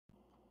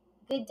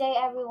Good day,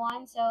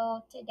 everyone.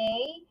 So,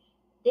 today,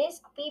 this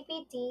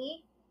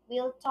PPT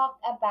will talk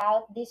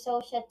about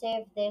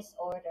dissociative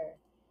disorder.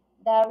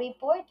 The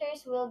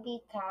reporters will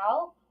be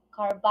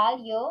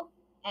Carballo,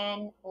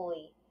 and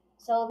Uy.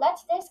 So,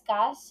 let's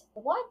discuss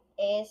what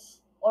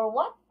is or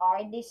what are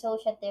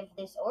dissociative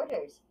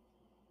disorders.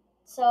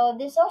 So,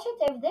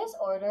 dissociative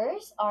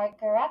disorders are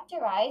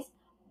characterized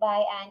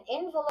by an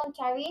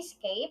involuntary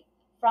escape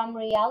from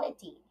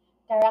reality,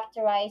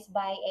 characterized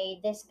by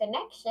a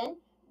disconnection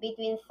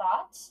between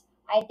thoughts,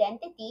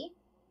 identity,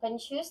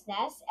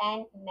 consciousness,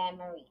 and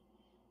memory.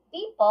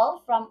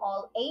 People from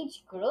all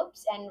age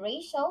groups and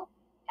racial,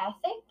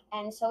 ethnic,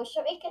 and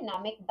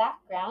socioeconomic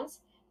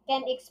backgrounds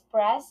can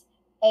express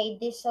a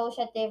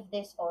dissociative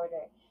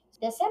disorder. So,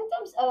 the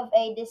symptoms of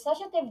a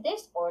dissociative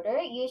disorder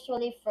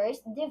usually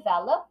first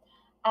develop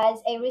as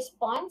a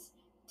response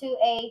to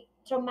a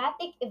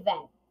traumatic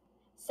event,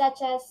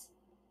 such as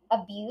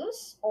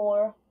abuse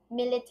or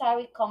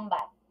military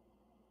combat,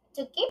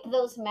 to keep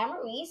those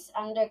memories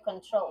under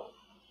control.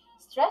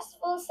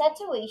 Stressful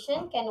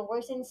situation can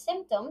worsen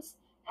symptoms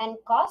and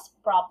cause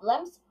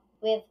problems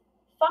with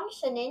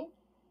functioning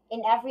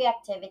in every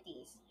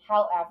activities.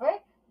 However,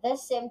 the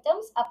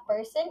symptoms a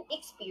person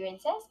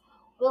experiences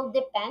will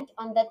depend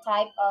on the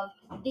type of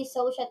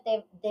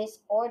dissociative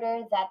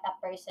disorder that a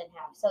person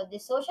has. So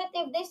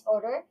dissociative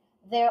disorder,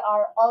 there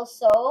are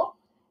also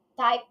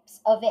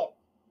types of it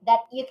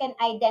that you can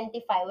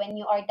identify when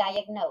you are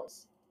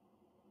diagnosed.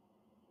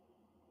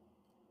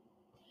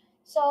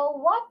 So,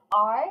 what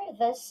are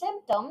the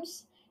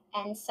symptoms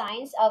and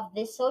signs of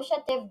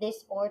dissociative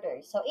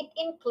disorder? So, it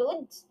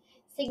includes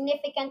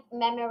significant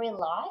memory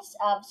loss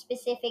of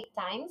specific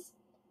times,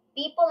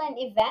 people, and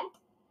event,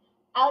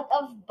 out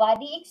of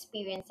body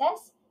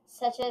experiences,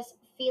 such as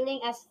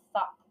feeling as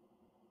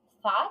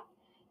thought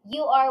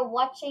you are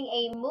watching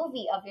a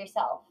movie of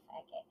yourself.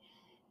 Okay.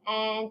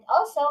 And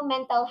also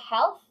mental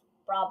health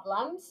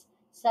problems,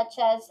 such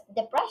as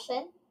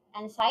depression,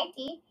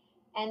 anxiety,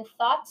 and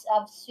thoughts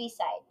of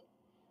suicide,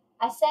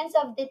 a sense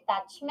of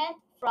detachment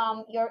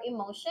from your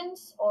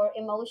emotions or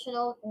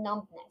emotional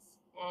numbness.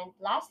 And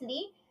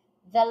lastly,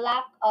 the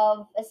lack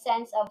of a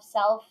sense of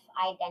self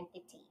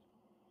identity.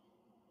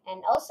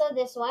 And also,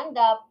 this one,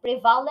 the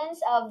prevalence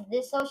of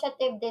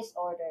dissociative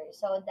disorder.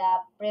 So,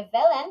 the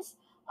prevalence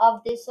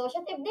of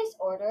dissociative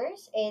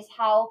disorders is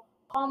how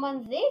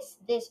common these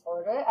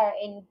disorders are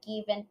in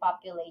given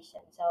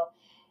population. So,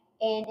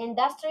 in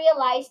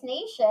industrialized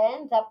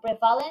nation, the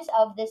prevalence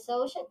of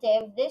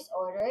dissociative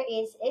disorder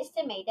is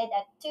estimated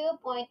at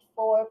 2.4%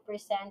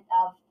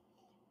 of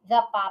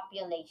the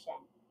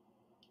population.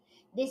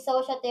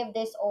 Dissociative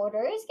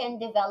disorders can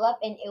develop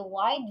in a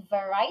wide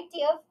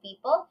variety of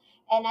people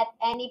and at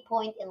any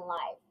point in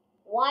life.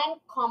 One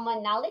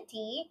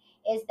commonality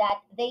is that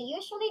they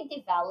usually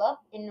develop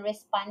in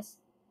response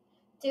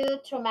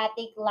to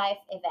traumatic life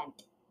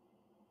event.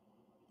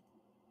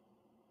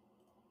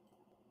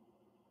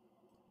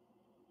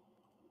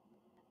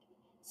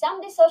 Some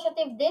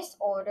dissociative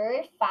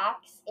disorder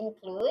facts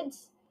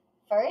includes: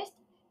 first,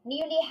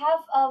 nearly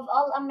half of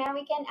all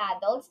American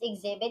adults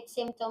exhibit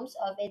symptoms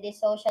of a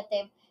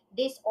dissociative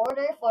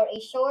disorder for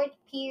a short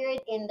period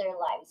in their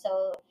lives.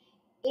 So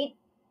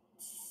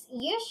it's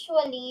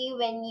usually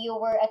when you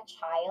were a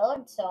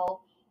child, so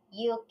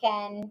you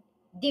can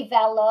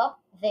develop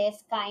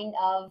this kind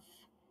of,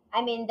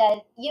 I mean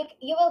that you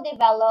will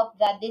develop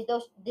the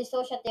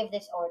dissociative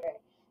disorder.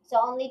 So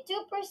only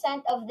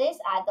 2% of this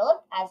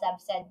adult, as I've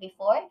said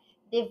before,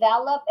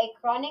 develop a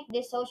chronic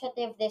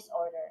dissociative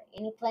disorder.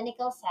 In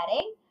clinical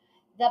setting,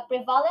 the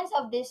prevalence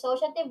of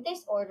dissociative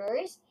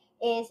disorders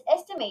is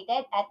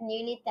estimated at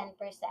nearly 10%.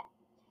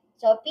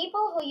 So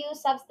people who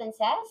use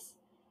substances,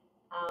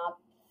 uh,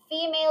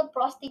 female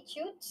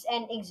prostitutes,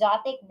 and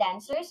exotic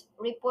dancers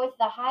report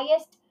the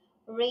highest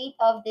rate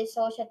of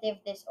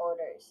dissociative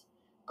disorders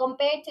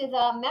compared to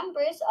the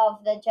members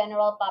of the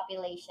general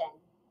population.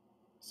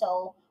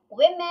 So,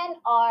 women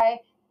are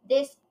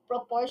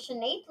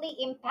disproportionately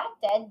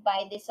impacted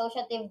by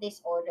dissociative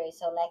disorders.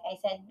 So, like I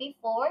said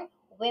before,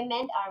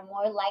 women are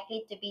more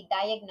likely to be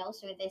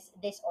diagnosed with this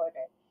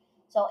disorder.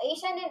 So,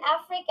 Asian and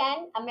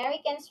African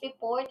Americans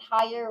report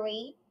higher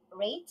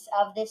rates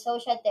of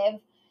dissociative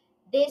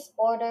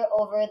disorder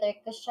over their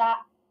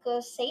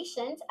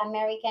Caucasian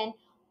American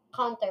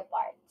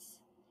counterparts.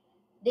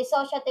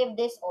 Dissociative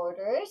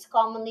disorders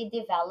commonly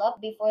develop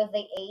before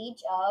the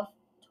age of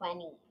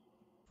 20.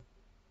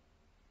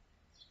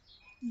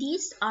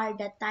 These are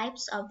the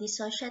types of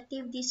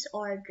dissociative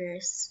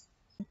disorders.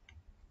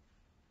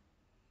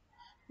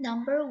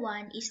 Number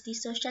 1 is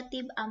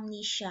dissociative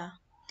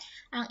amnesia.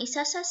 Ang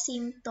isa sa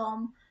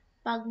symptom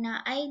pag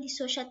naay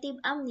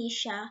dissociative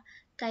amnesia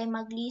kay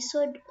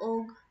maglisod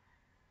og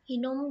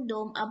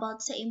hinumdom about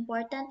sa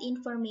important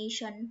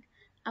information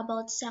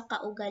about sa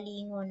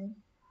kaugalingon.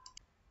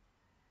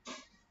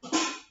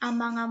 Ang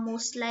mga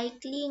most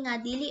likely nga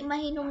dili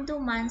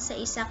mahinumduman sa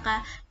isa ka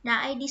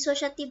naay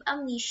dissociative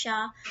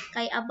amnesia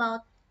kay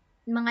about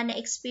mga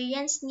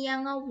na-experience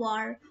niya nga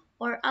war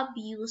or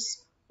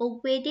abuse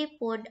ug pwede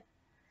pod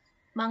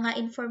mga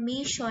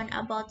information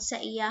about sa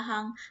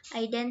iyahang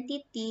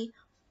identity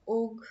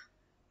ug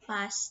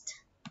past.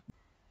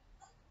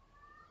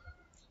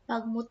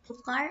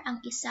 Pagmutukar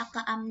ang isa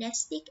ka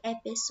amnestic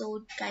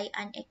episode kay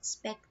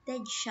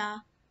unexpected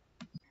siya.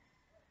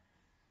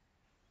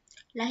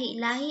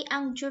 Lahi-lahi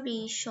ang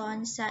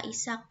duration sa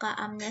isa ka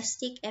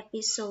amnestic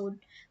episode.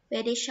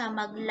 Pwede siya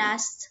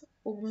mag-last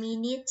og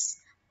minutes,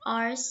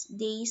 hours,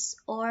 days,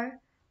 or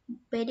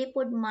pwede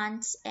pod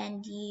months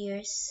and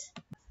years.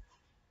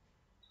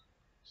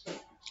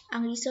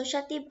 Ang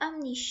dissociative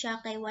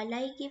amnesia kay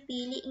walay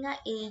gipili nga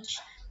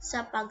age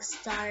sa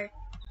pag-start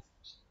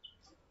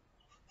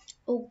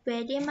ug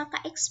pwede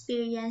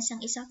maka-experience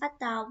ang isa ka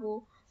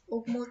tawo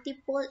og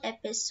multiple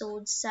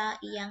episodes sa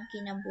iyang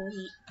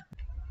kinabuhi.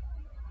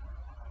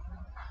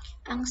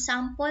 Ang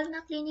sample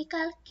nga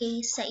clinical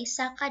case sa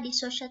isa ka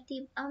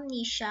dissociative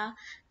amnesia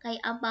kay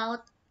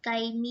about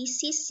kay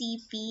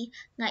Mississippi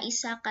nga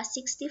isa ka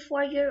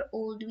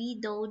 64-year-old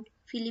widowed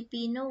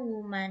Filipino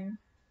woman.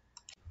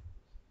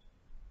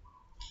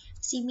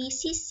 Si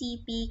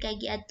Mississippi kay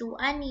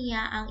giadtuan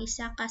niya ang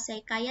isa ka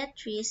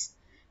psychiatrist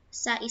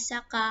sa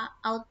isa ka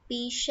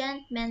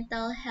outpatient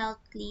mental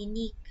health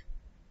clinic.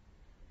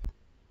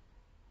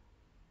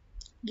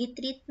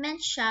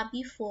 Gitreatment siya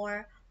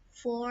before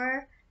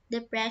for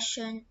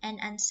depression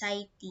and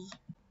anxiety.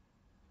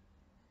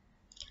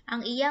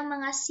 Ang iyang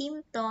mga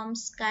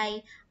symptoms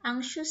kay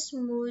anxious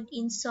mood,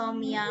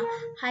 insomnia,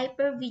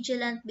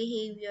 hypervigilant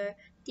behavior,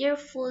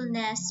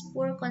 tearfulness,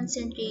 poor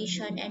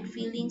concentration, and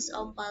feelings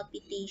of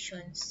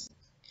palpitations.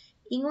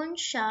 Ingon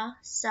siya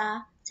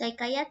sa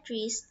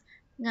psychiatrist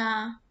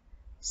nga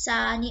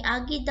sa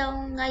niagi daw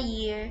nga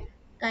year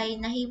kay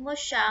nahimo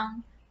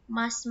siyang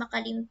mas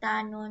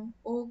makalimtanon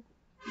ug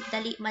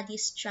dali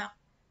ma-distract.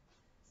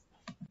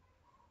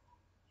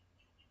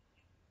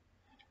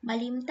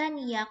 Malimtan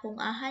niya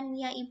kung ahan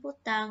niya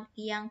ibutang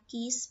iyang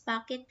keys,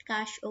 pocket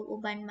cash ug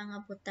uban mga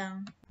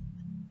butang.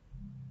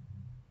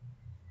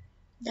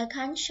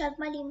 Daghan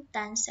siyang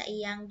malimtan sa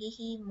iyang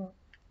gihimo.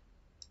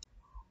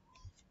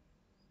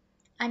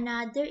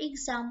 Another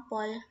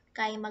example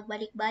kay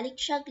magbalik-balik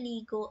siya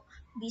ligo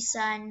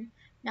bisan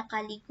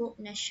nakaligo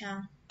na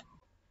siya.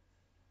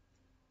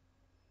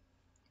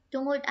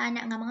 Tungod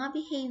ana nga mga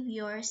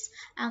behaviors,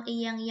 ang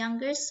iyang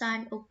younger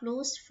son o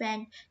close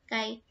friend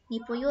kay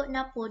nipuyo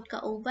na pod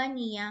kauban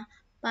niya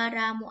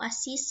para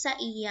mo-assist sa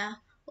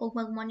iya o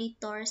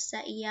mag-monitor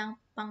sa iyang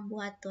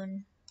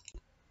pangbuhaton.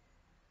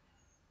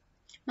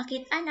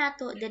 Makit-a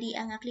nato diri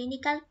ang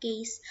clinical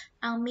case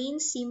ang main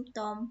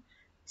symptom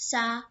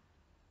sa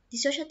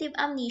dissociative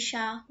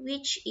amnesia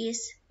which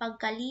is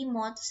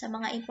pagkalimot sa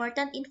mga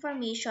important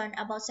information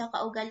about sa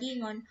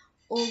kaugalingon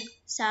ug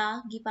sa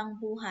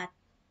gipangbuhat.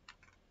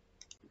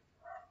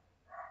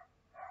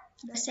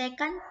 The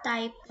second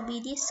type to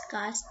be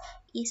discussed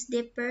is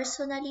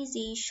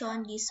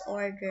depersonalization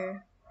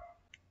disorder.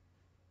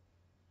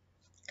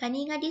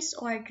 Kani nga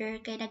disorder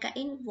kay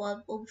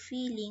naga-involve og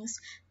feelings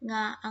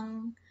nga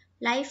ang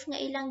life nga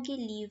ilang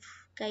gilive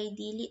kay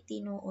dili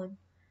tinuod.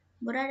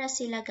 Mura ra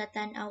sila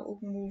gatan-aw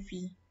og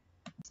movie.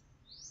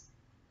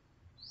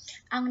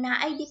 Ang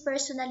naay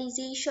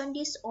depersonalization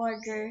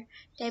disorder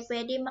kay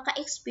pwede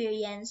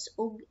maka-experience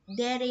og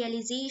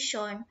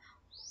derealization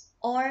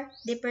or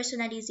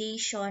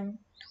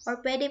depersonalization or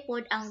pwede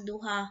pod ang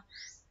duha.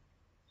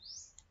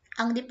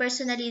 Ang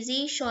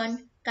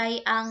depersonalization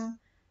kay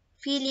ang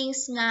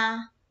feelings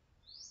nga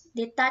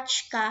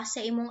detach ka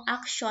sa imong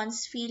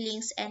actions,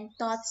 feelings, and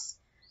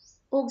thoughts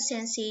ug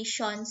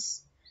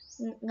sensations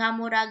nga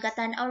mura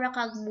gatan-aw ra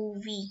kag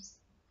movie.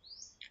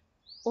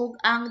 Ug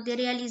ang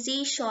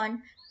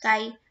derealization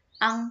kay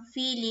ang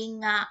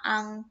feeling nga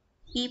ang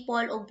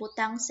people ug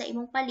butang sa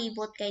imong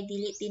palibot kay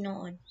dili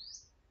tinuod.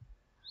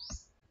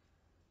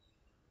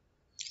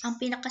 Ang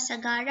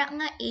pinakasagara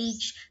nga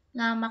age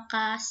nga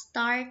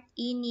maka-start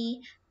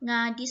ini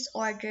nga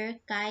disorder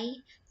kay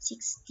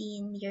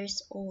 16 years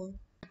old.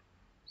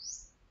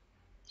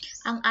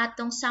 Ang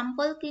atong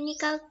sample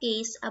clinical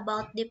case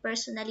about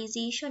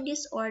depersonalization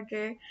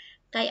disorder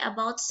kay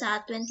about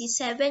sa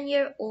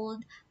 27-year-old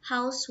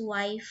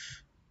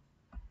housewife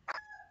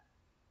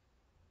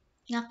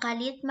nga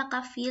kalit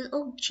maka-feel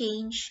og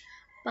change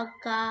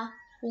pagka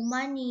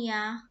human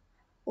niya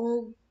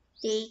og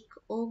take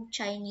og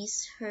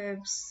Chinese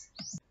herbs.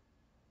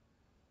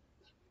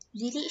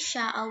 Dili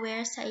siya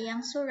aware sa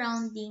iyang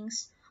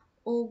surroundings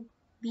ug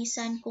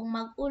bisan kung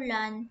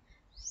mag-ulan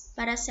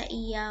para sa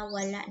iya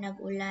wala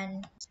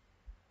nag-ulan.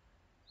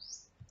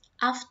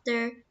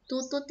 After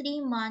 2 to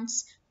 3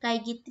 months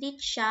kay gitreat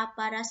siya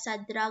para sa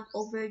drug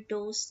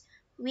overdose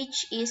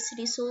which is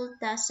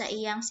resulta sa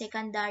iyang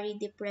secondary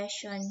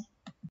depression.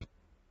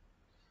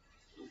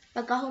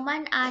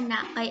 Pagkahuman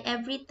ana kay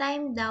every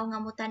time daw nga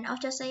mutan-aw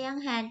siya sa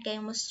iyang hand kay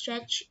mo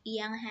stretch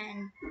iyang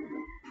hand.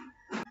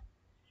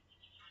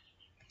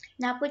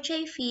 Napod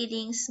siya'y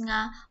feelings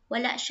nga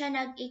wala siya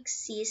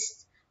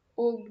nag-exist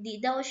ug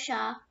di daw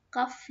siya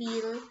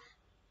ka-feel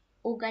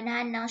ug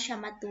ganahan lang siya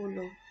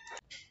matulog.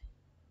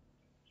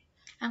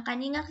 Ang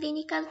kani nga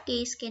clinical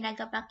case kay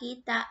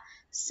nagapakita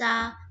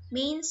sa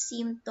main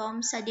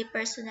symptom sa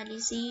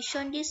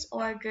depersonalization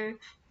disorder,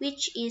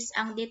 which is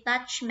ang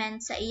detachment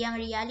sa iyang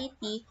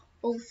reality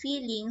o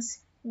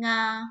feelings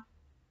nga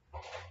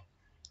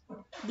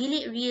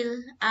dili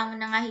real ang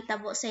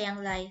nangahitabo sa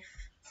iyang life.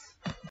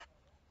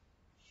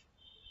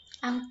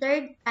 Ang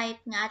third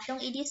type nga atong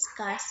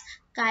i-discuss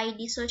kay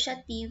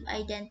dissociative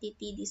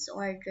identity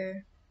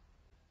disorder.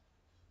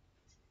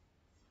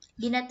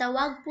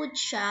 Ginatawag pud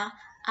siya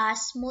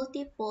as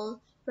multiple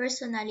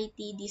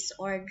personality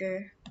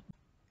disorder.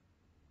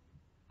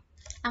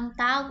 Ang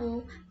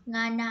tawo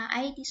nga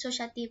naay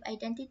dissociative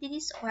identity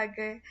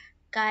disorder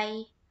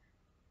kay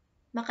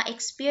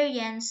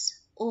maka-experience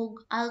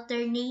og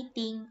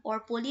alternating or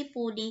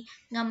puli-puli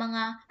nga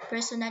mga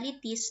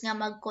personalities nga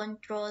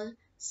mag-control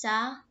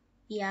sa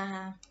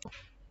iyaha.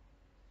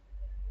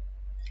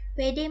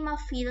 Pwede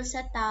ma-feel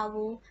sa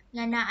tawo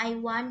nga naay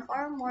one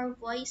or more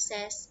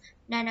voices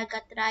na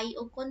nagatry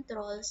og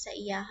control sa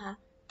iyaha.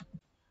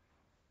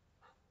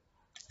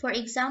 For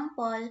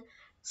example,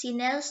 si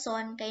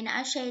Nelson kay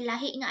naa siya'y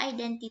lahi nga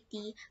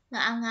identity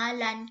nga ang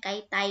ngalan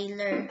kay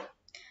Tyler.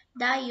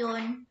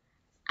 Dayon,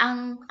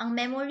 ang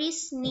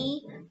memories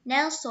ni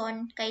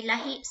Nelson kay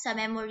lahi sa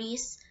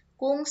memories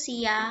kung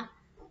siya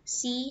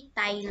si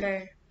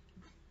Tyler.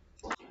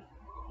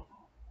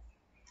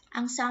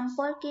 Ang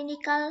sample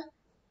clinical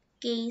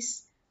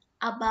case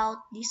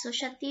about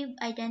dissociative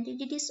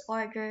identity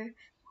disorder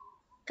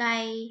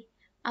kay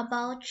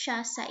about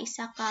siya sa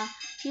isa ka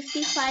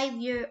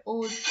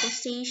 55-year-old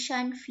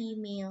Caucasian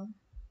female.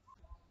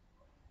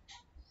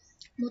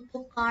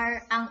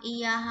 Mutukar ang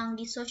iyahang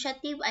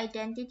dissociative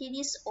identity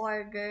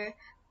disorder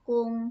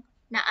kung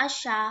naa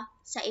siya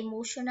sa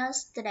emotional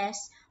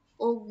stress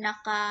ug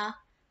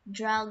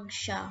naka-drug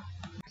siya.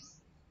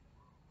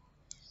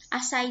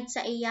 Aside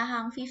sa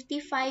iyahang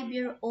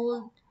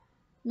 55-year-old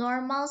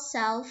normal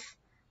self,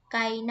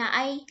 kay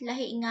naay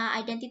lahi nga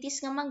identities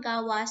nga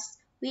manggawas,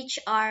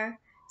 which are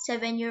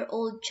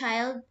 7-year-old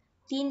child,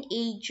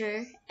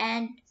 teenager,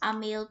 and a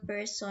male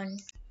person.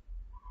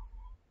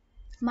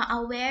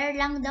 Ma-aware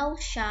lang daw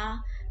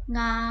siya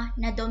nga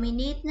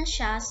na-dominate na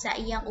siya sa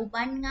iyang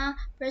uban nga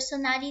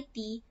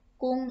personality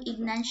kung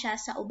ignan siya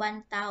sa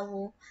uban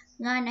tawo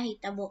nga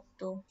nahitabo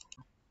to.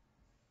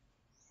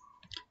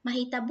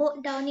 Mahitabo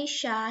daw ni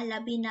siya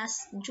labi na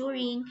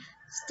during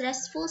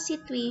stressful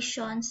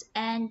situations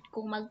and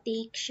kung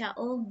mag-take siya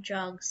og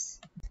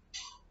drugs.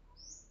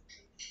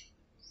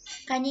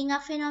 Kani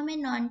nga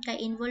phenomenon kay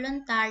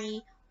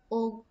involuntary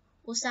ug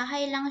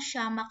usahay lang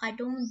siya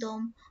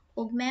makadumdum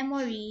og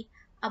memory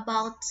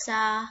about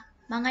sa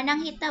mga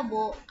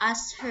nanghitabo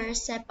as her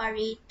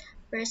separate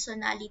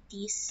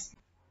personalities.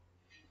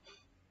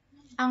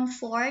 Ang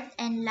fourth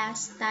and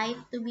last type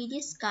to be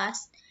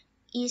discussed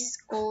is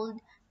called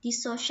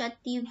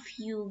dissociative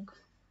fugue.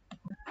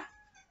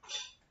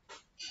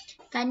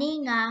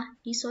 Kani nga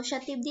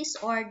dissociative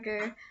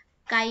disorder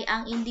kay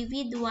ang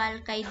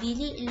individual kay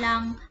dili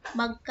lang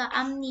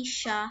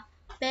magka-amnesia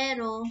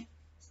pero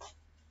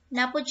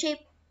napod siya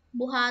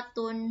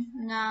buhaton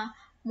nga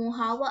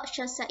muhawa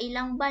siya sa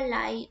ilang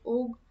balay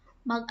ug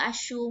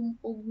mag-assume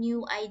og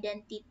new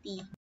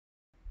identity.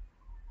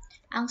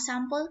 Ang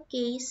sample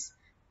case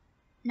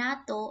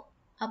nato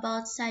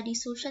about sa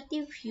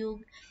dissociative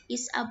fugue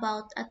is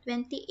about a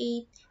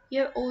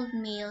 28-year-old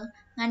male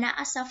nga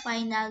naa sa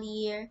final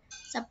year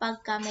sa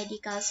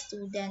pagka-medical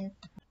student.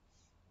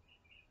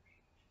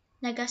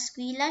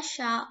 Nagaskwela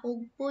siya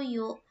og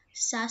puyo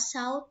sa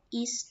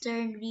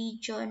southeastern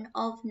region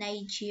of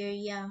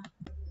Nigeria.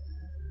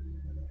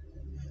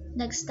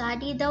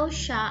 Nag-study daw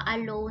siya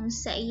alone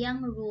sa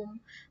iyang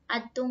room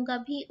adtong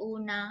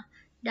gabhiuna,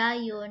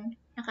 dayon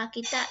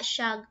nakakita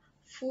siyag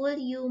full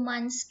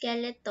human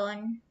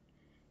skeleton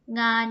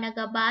nga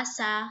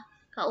nagabasa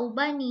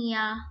kauban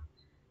niya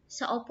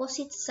sa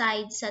opposite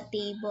side sa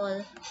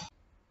table.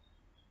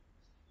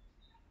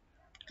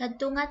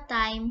 Kadto nga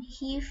time,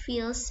 he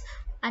feels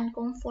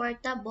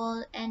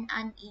uncomfortable and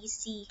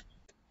uneasy.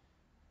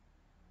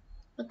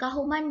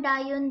 Pagkahuman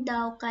dayon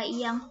daw kay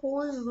iyang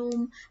whole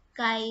room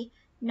kay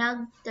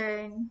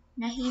nag-turn,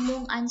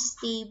 nahimong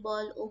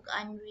unstable ug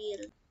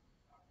unreal.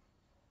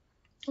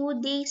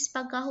 2 days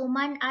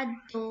pagkahuman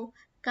adto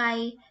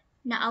kay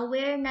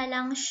na-aware na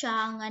lang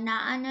siya nga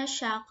naa na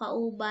siya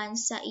kauban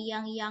sa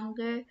iyang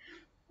younger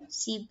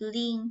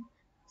sibling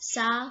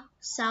sa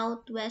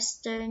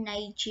southwestern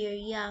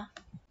Nigeria.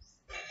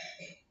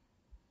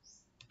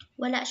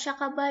 Wala siya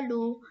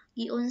kabalo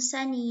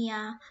giunsa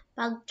niya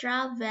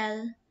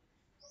pag-travel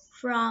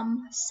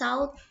from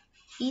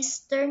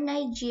southeastern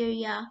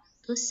Nigeria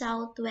to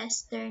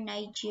southwestern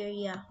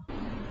Nigeria.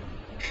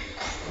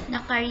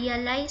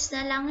 Nakarealize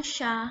na lang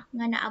siya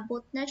nga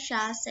naabot na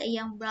siya sa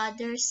iyang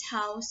brother's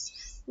house,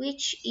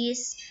 which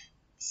is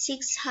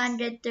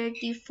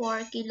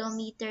 634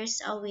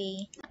 kilometers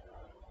away.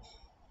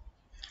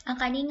 Ang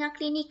kani nga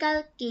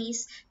clinical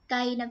case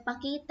kay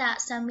nagpakita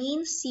sa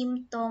main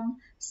symptom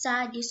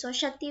sa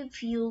dissociative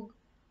fugue,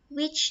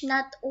 which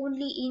not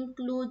only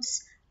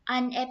includes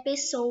an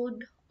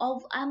episode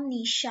of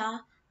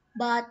amnesia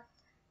but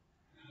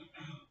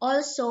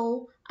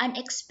also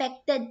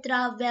unexpected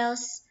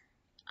travels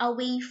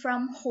away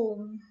from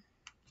home.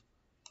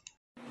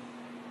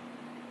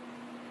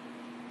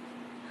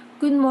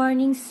 Good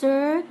morning,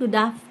 sir. Good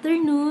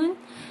afternoon.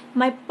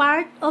 My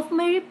part of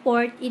my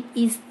report it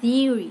is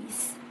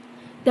theories.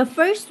 The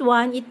first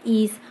one it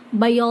is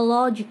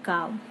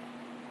biological.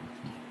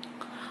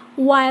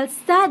 While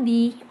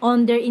study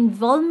on their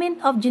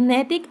involvement of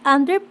genetic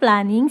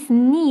underplannings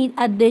need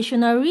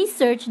additional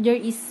research, there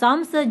is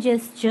some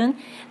suggestion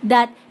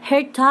that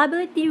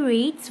heritability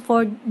rates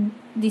for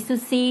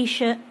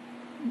dissociation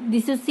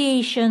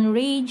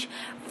range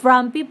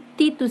from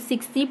 50 to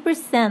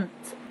 60%.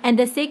 And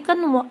the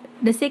second one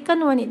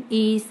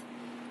is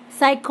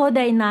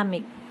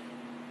psychodynamic.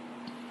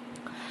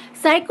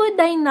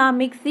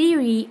 Psychodynamic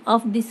theory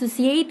of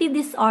dissociative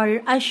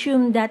disorder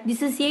assume that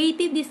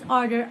dissociative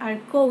disorder are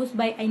caused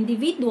by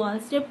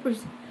individuals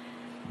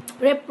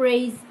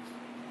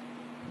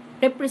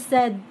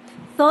represent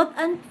thought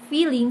and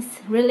feelings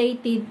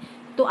related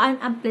to an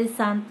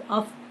unpleasant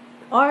of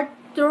or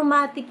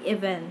traumatic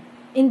event.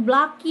 In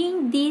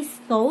blocking these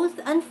thoughts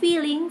and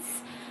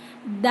feelings,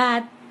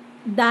 that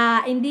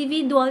the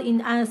individual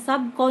in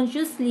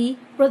subconsciously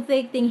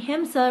protecting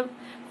himself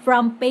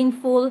from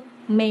painful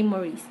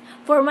memories.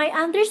 For my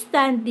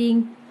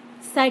understanding,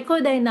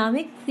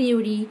 psychodynamic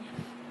theory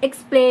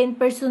explain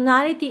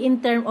personality in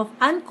terms of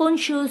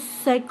unconscious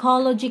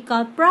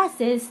psychological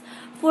process,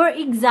 for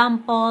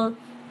example,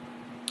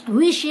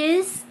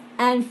 wishes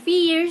and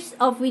fears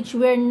of which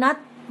we're not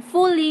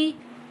fully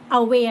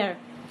aware,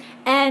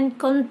 and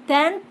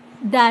content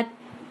that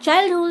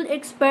childhood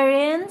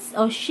experience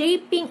of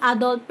shaping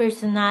adult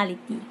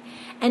personality.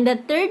 And the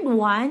third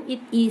one, it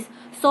is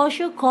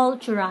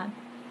sociocultural.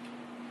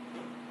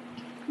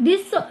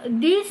 This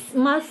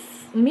mass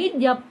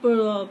media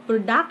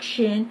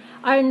production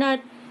are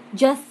not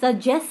just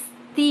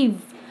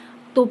suggestive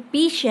to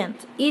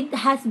patients. It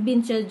has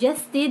been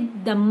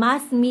suggested the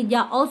mass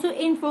media also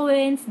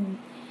influence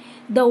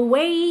the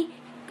way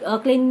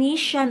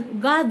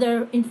clinicians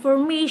gather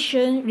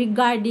information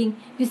regarding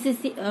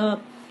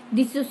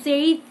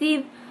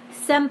dissociative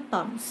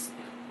symptoms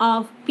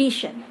of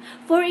patients.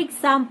 For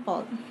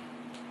example,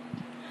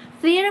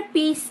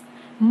 therapists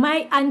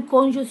might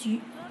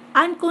unconsciously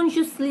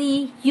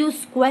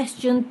use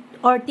question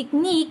or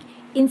technique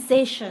in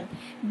session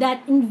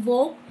that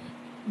invoke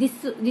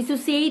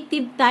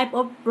dissociative type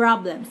of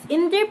problems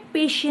in their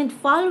patient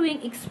following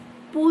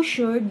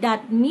exposure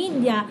that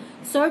media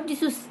start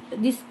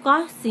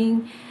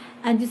discussing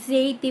and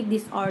dissociative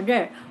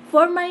disorder.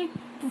 For my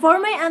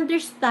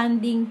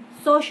understanding,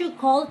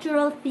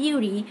 sociocultural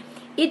theory,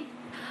 it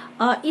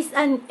is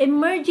an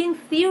emerging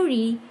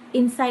theory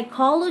in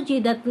psychology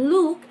that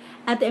look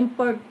at the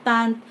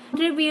important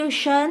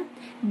contribution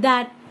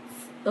that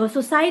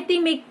society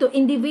make to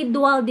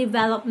individual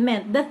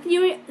development. The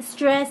theory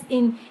stress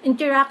in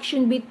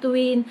interaction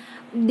between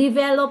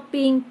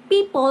developing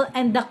people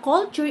and the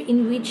culture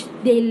in which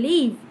they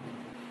live.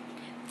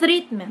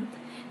 Treatment.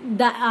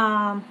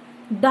 The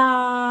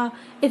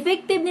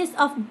effectiveness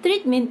of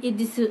treatment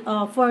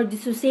for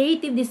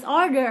dissociative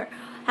disorder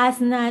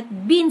has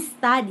not been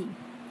studied.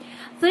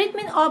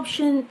 Treatment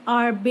options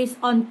are based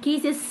on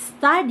cases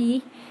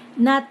study,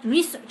 not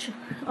research.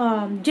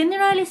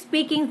 Generally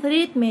speaking,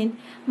 treatment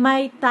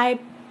might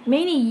type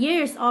many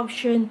years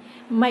option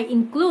might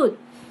include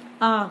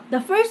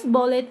the first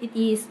bullet it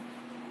is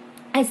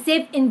a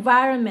safe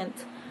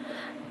environment.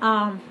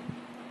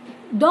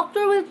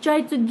 Doctor will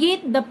try to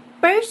get the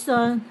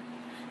person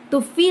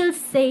to feel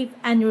safe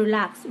and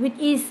relaxed, which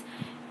is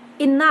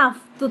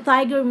enough to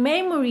trigger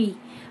memory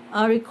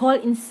recall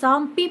in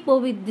some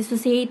people with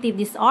dissociative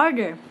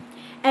disorder.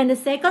 And the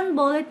second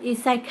bullet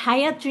is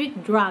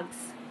psychiatric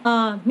drugs.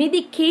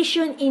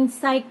 Medication in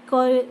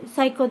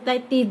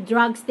psychoactive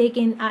drugs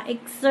taken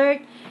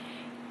exert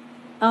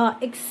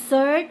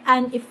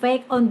an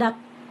effect on the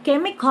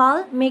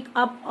chemical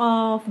makeup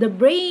of the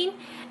brain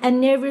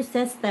and nervous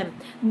system.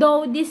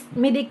 Though these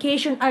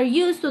medications are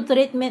used to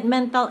treat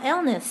mental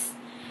illness.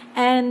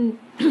 And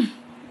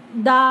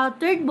the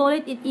third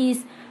bullet it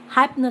is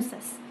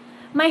hypnosis.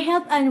 My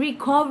help and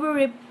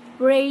recovery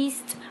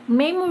praised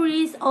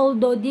memories,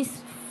 although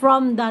this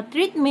from the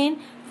treatment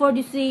for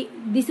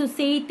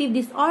dissociative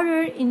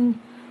disorder in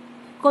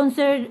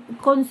considered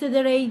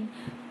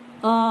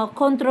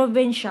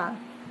controversial.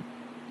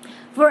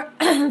 For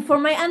for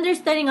my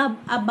understanding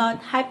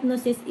about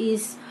hypnosis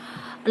is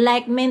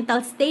like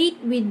mental state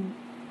with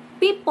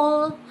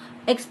people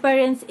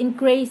experience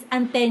increased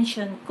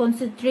attention,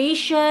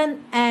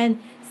 concentration, and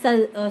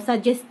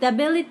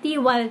suggestibility,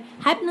 while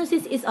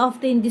hypnosis is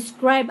often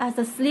described as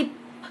a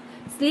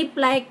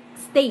sleep-like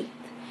state.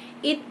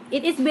 It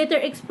is better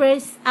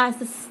expressed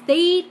as a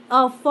state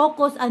of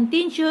focus and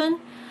tension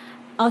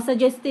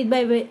suggested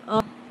by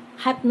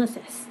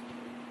hypnosis.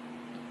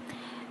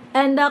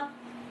 And the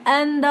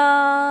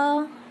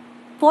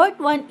fourth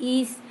one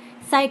is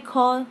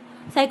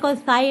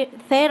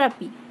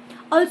psychotherapy.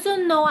 also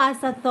known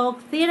as a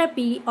talk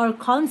therapy or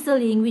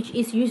counseling, which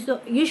is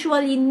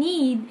usually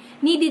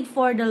needed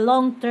for the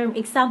long term.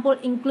 Example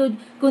include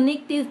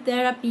cognitive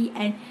therapy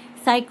and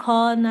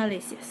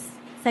psychoanalysis.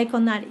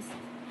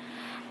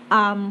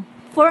 Um,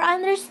 for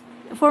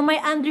for my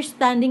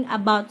understanding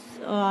about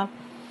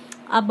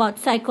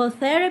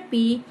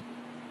psychotherapy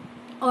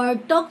or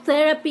talk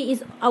therapy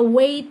is a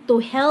way to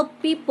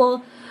help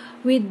people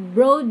with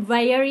broad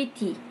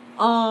variety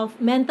of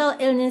mental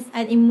illness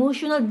and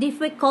emotional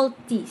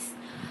difficulties.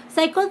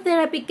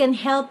 Psychotherapy can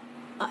help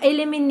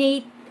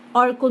eliminate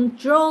or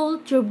control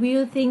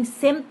troublesome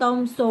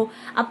symptoms so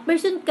a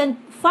person can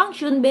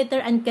function better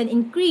and can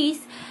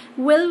increase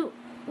well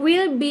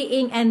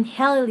well-being and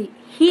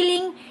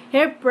healing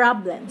her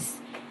problems.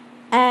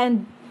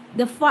 And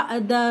the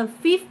five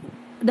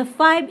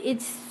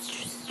is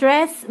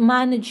stress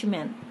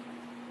management.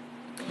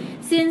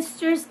 Since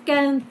stress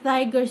can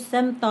trigger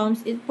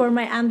symptoms, for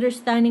my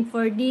understanding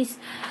for this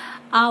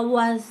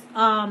was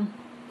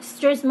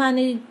stress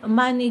management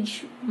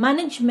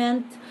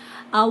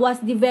was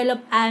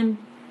developed and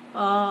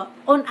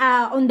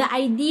on the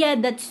idea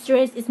that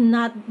stress is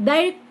not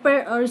direct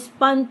or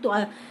respond to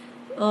a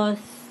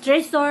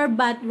stressor,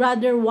 but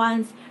rather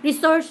one's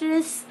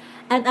resources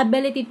and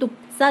ability to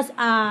such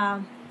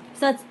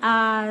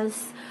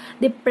as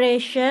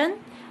depression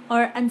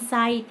or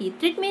anxiety.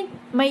 Treatment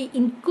may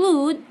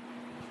include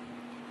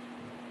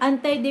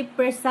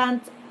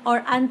antidepressant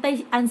or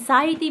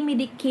anti-anxiety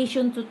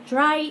medication to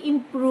try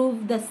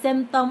improve the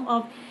symptom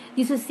of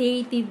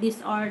dissociative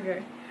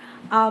disorder.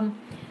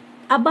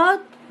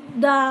 About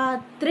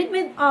the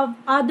treatment of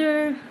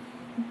other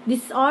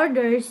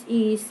disorders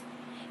is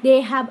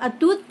they have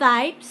two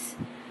types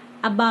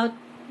about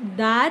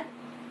that.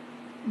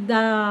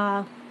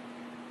 The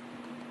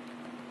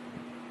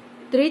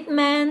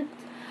treatment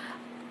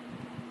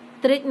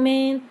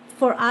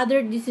for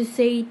other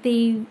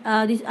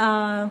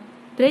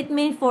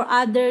treatment for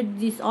other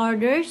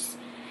disorders,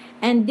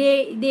 and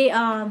they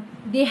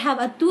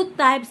have two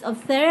types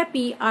of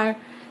therapy are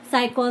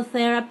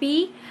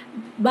psychotherapy,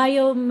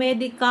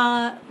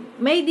 medical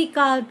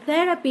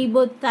therapy.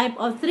 Both type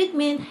of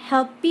treatment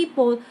help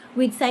people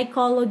with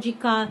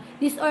psychological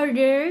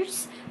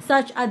disorders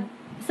such as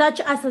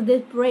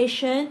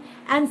depression,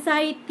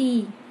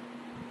 anxiety.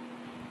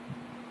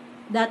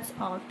 That's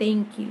all.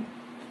 Thank you.